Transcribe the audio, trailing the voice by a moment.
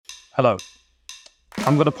Hello.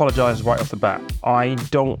 I'm going to apologize right off the bat. I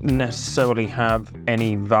don't necessarily have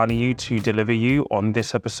any value to deliver you on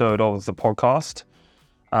this episode of the podcast.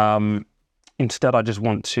 Instead, I just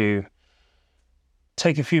want to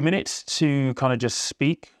take a few minutes to kind of just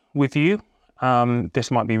speak with you. This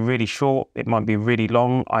might be really short. It might be really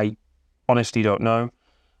long. I honestly don't know.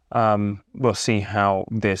 We'll see how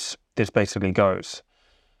this basically goes.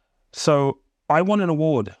 So I won an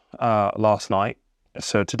award last night.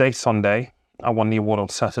 So today's Sunday. I won the award on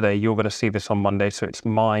Saturday. You're going to see this on Monday. So it's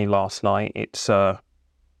my last night. It's a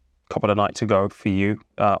couple of nights to go for you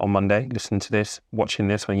on Monday, listening to this, watching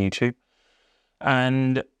this on YouTube.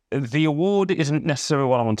 And the award isn't necessarily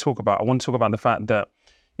what I want to talk about. I want to talk about the fact that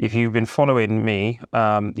if you've been following me,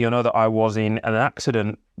 you'll know that I was in an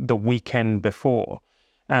accident the weekend before.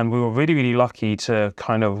 And we were really, really lucky to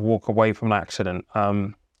kind of walk away from an accident,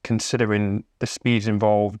 considering the speeds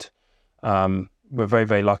involved. We're very,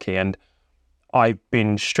 very lucky. And I've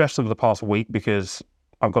been stressed over the past week because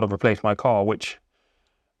I've got to replace my car, which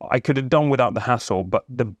I could have done without the hassle. But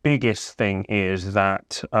the biggest thing is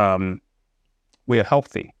that we are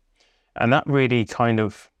healthy. And that really kind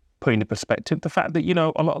of put into perspective the fact that,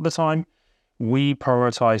 a lot of the time we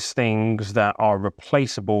prioritize things that are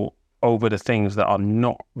replaceable over the things that are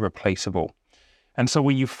not replaceable. And so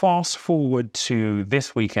when you fast forward to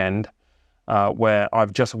this weekend, where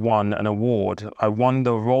I've just won an award. I won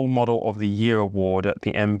the Role Model of the Year award at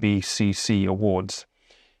the MBCC Awards.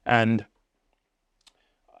 And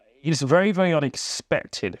it's very, very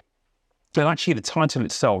unexpected. And actually the title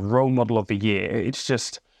itself, Role Model of the Year,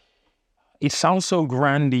 it sounds so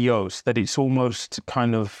grandiose that it's almost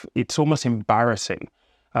embarrassing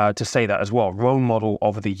to say that as well. Role Model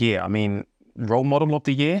of the Year. I mean, Role Model of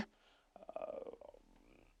the Year?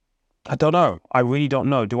 I don't know. I really don't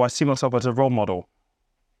know. Do I see myself as a role model?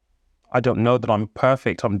 I don't know that I'm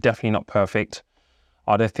perfect. I'm definitely not perfect.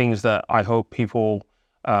 Are there things that I hope people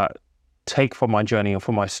take from my journey and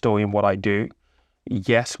from my story and what I do?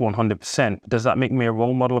 Yes, 100%. Does that make me a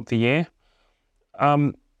role model of the year?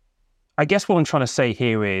 I guess what I'm trying to say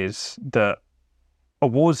here is that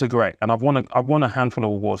awards are great. And I've won a handful of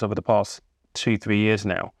awards over the past 2-3 years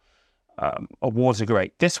now. Awards are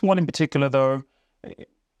great. This one in particular, though,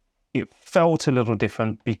 it felt a little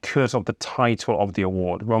different because of the title of the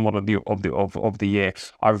award, Role Model of the Year.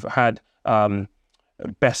 I've had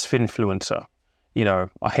Best Finfluencer.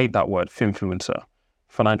 I hate that word, Finfluencer,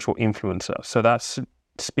 financial influencer. So that's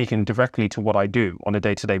speaking directly to what I do on a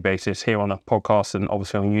day-to-day basis here on a podcast and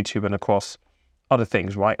obviously on YouTube and across other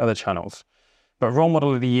things, right? Other channels. But Role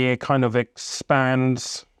Model of the Year kind of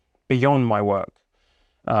expands beyond my work.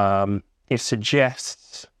 It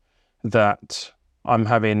suggests that I'm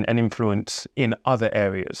having an influence in other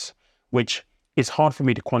areas, which is hard for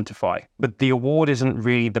me to quantify. But the award isn't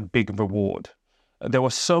really the big reward. There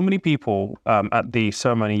were so many people at the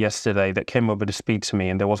ceremony yesterday that came over to speak to me,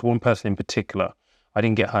 and there was one person in particular. I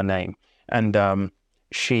didn't get her name, and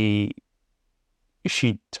she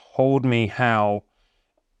told me how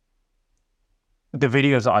the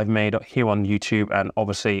videos that I've made here on YouTube and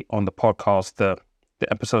obviously on the podcast, the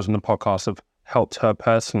episodes on the podcast have helped her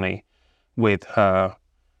personally with her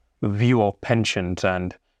view of pensions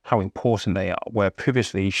and how important they are, where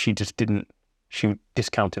previously she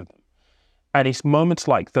discounted them. And it's moments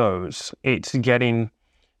like those, it's getting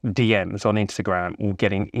DMs on Instagram or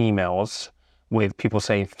getting emails with people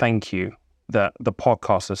saying thank you, that the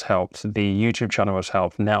podcast has helped, the YouTube channel has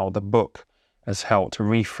helped, now the book has helped to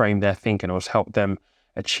reframe their thinking or has helped them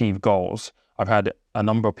achieve goals. I've had a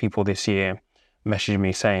number of people this year messaging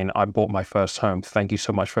me saying, I bought my first home. Thank you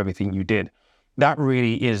so much for everything you did. That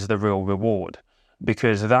really is the real reward,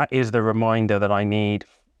 because that is the reminder that I need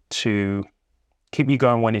to keep me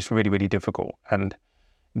going when it's really, really difficult. And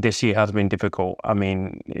this year has been difficult. I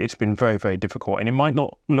mean, it's been very, very difficult. And it might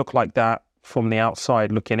not look like that from the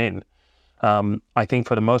outside looking in. I think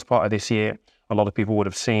for the most part of this year, a lot of people would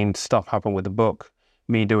have seen stuff happen with the book,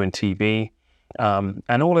 me doing TV.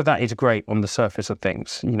 And all of that is great on the surface of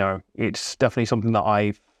things. It's definitely something that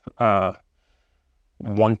I've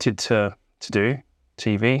wanted to do.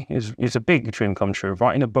 TV is a big dream come true.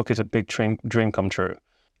 Writing a book is a big dream come true.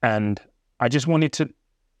 And I just wanted to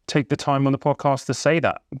take the time on the podcast to say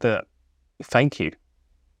that thank you,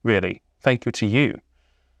 really. Thank you to you.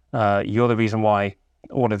 You're the reason why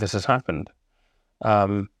all of this has happened.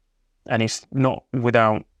 And it's not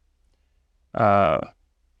without,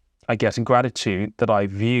 I guess, gratitude that I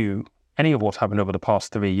view any of what's happened over the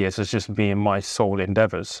past 3 years as just being my sole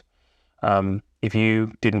endeavors. If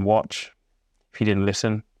you didn't watch, if you didn't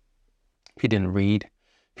listen, if you didn't read,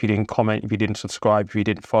 if you didn't comment, if you didn't subscribe, if you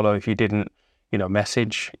didn't follow, if you didn't,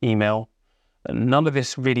 message, email. None of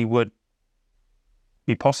this really would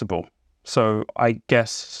be possible. So I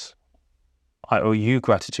guess I owe you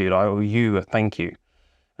gratitude. I owe you a thank you.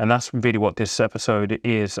 And that's really what this episode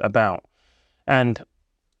is about. And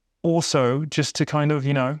also just to kind of,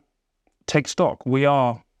 take stock. We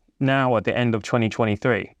are now at the end of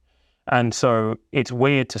 2023. And so it's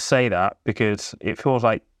weird to say that because it feels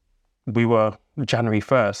like we were January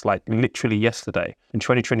 1st, like literally yesterday. And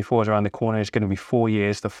 2024 is around the corner. It's going to be 4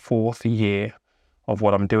 years, the 4th year of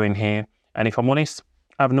what I'm doing here. And if I'm honest,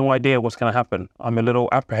 I have no idea what's going to happen. I'm a little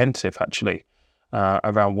apprehensive, actually,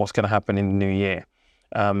 around what's going to happen in the new year.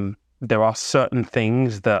 There are certain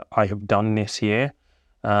things that I have done this year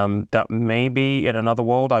that maybe in another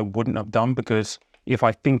world I wouldn't have done, because if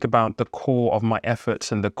I think about the core of my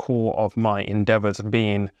efforts and the core of my endeavors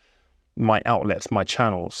being my outlets, my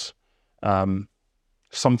channels,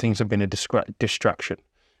 some things have been a distraction,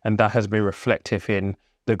 and that has been reflective in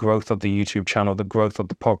the growth of the YouTube channel, the growth of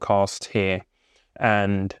the podcast here.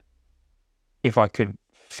 And if I could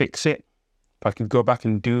fix it, if I could go back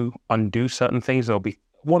and undo certain things, there'll be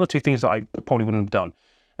 1 or 2 things that I probably wouldn't have done.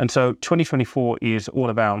 And so 2024 is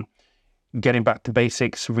all about getting back to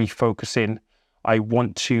basics, refocusing. I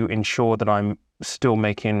want to ensure that I'm still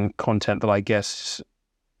making content that I guess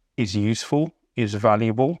is useful, is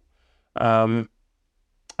valuable. And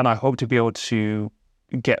I hope to be able to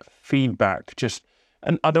get feedback,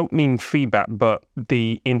 and I don't mean feedback, but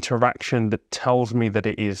the interaction that tells me that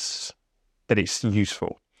it's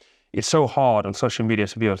useful. It's so hard on social media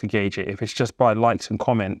to be able to gauge it. If it's just by likes and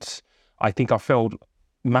comments, I think I failed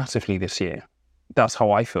massively this year. That's how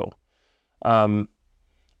I feel. And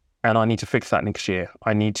I need to fix that next year.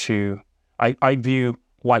 I view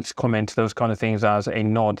likes, comments, those kind of things as a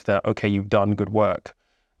nod that, okay, you've done good work.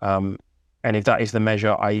 And if that is the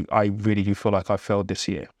measure, I really do feel like I failed this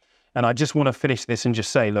year. And I just want to finish this and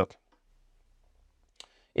just say, look,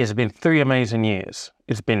 it's been 3 amazing years.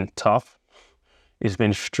 It's been tough. It's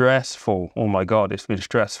been stressful. Oh my God, it's been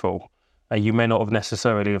stressful. You may not have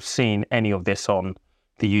necessarily have seen any of this on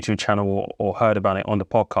the YouTube channel or heard about it on the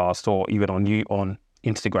podcast or even on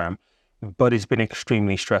Instagram, but it's been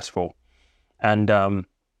extremely stressful. And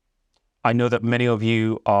I know that many of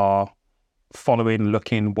you are following,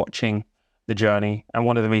 looking, watching the journey. And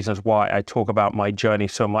one of the reasons why I talk about my journey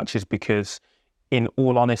so much is because, in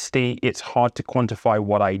all honesty, it's hard to quantify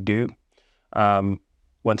what I do.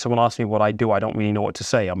 When someone asks me what I do, I don't really know what to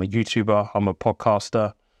say. I'm a YouTuber, I'm a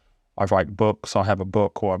podcaster, I write books, I have a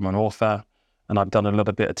book, or I'm an author, and I've done a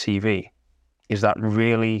little bit of TV. Is that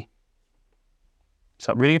really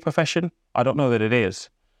a profession? I don't know that it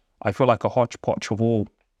is. I feel like a hodgepodge of all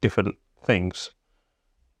different things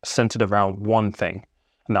centered around one thing,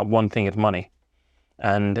 and that one thing is money.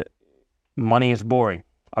 And money is boring.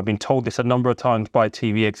 I've been told this a number of times by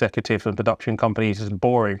TV executives and production companies. It's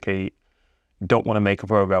boring, Pete. Don't want to make a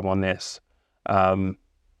program on this. And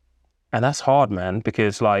that's hard, man,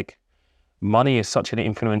 because money is such an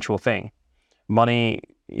influential thing. Money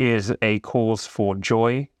is a cause for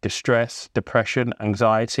joy, distress, depression,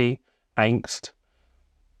 anxiety, angst.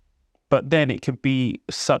 But then it could be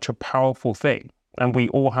such a powerful thing. And we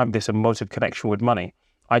all have this emotive connection with money.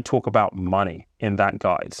 I talk about money in that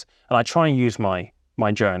guides. And I try and use my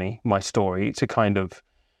journey, my story, to kind of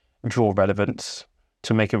draw relevance,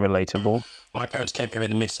 to make it relatable. My parents came here in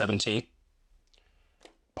the mid-70s.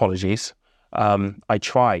 Apologies. I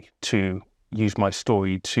try to use my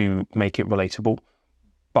story to make it relatable.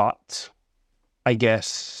 But I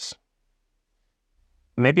guess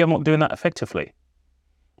maybe I'm not doing that effectively.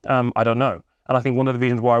 I don't know. And I think one of the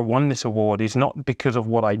reasons why I won this award is not because of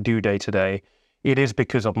what I do day to day. It is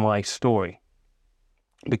because of my story.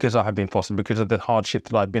 Because I have been fostered, because of the hardship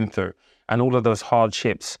that I've been through. And all of those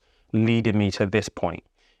hardships leading me to this point.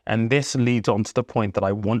 And this leads on to the point that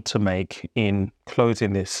I want to make in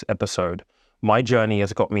closing this episode. My journey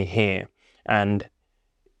has got me here. And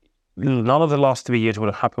none of the last 3 years would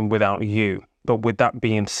have happened without you. But with that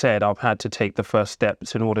being said, I've had to take the first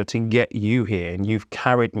steps in order to get you here, and you've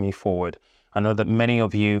carried me forward. I know that many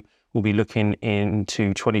of you will be looking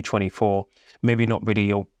into 2024, maybe not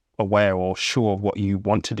really aware or sure of what you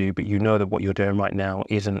want to do, but you know that what you're doing right now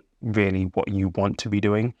isn't really what you want to be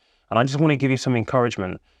doing. And I just want to give you some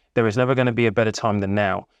encouragement. There is never going to be a better time than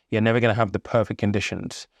now. You're never going to have the perfect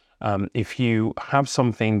conditions. If you have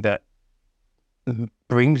something that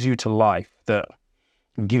brings you to life, that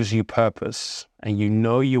gives you purpose, and you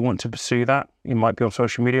know you want to pursue that, it might be on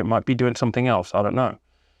social media, it might be doing something else, I don't know.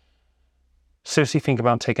 Seriously think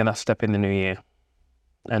about taking that step in the new year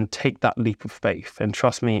and take that leap of faith. And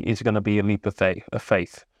trust me, it's going to be a leap of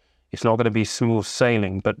faith. It's not going to be smooth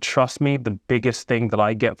sailing, but trust me, the biggest thing that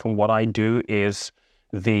I get from what I do is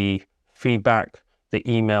the feedback, the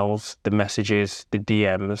emails, the messages, the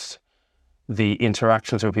DMs, the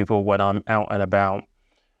interactions with people when I'm out and about,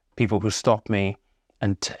 people who stop me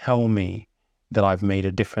and tell me that I've made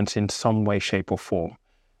a difference in some way, shape, or form.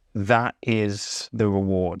 That is the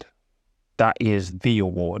reward. That is the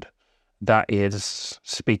award. That is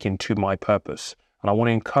speaking to my purpose. And I want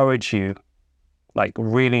to encourage you, like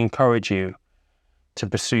really encourage you to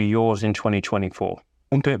pursue yours in 2024.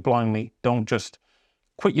 Don't do it blindly. Don't just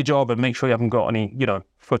quit your job and make sure you haven't got any,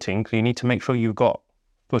 footing. You need to make sure you've got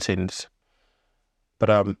footings.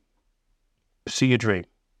 But pursue your dream.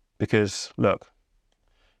 Because look,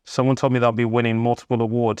 someone told me that I'll be winning multiple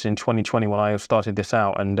awards in 2020 when I started this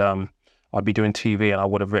out, and I'd be doing TV and I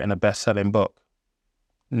would have written a best-selling book.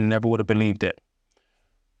 Never would have believed it.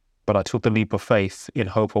 But I took the leap of faith in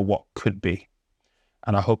hope of what could be.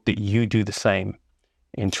 And I hope that you do the same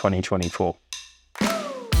in 2024.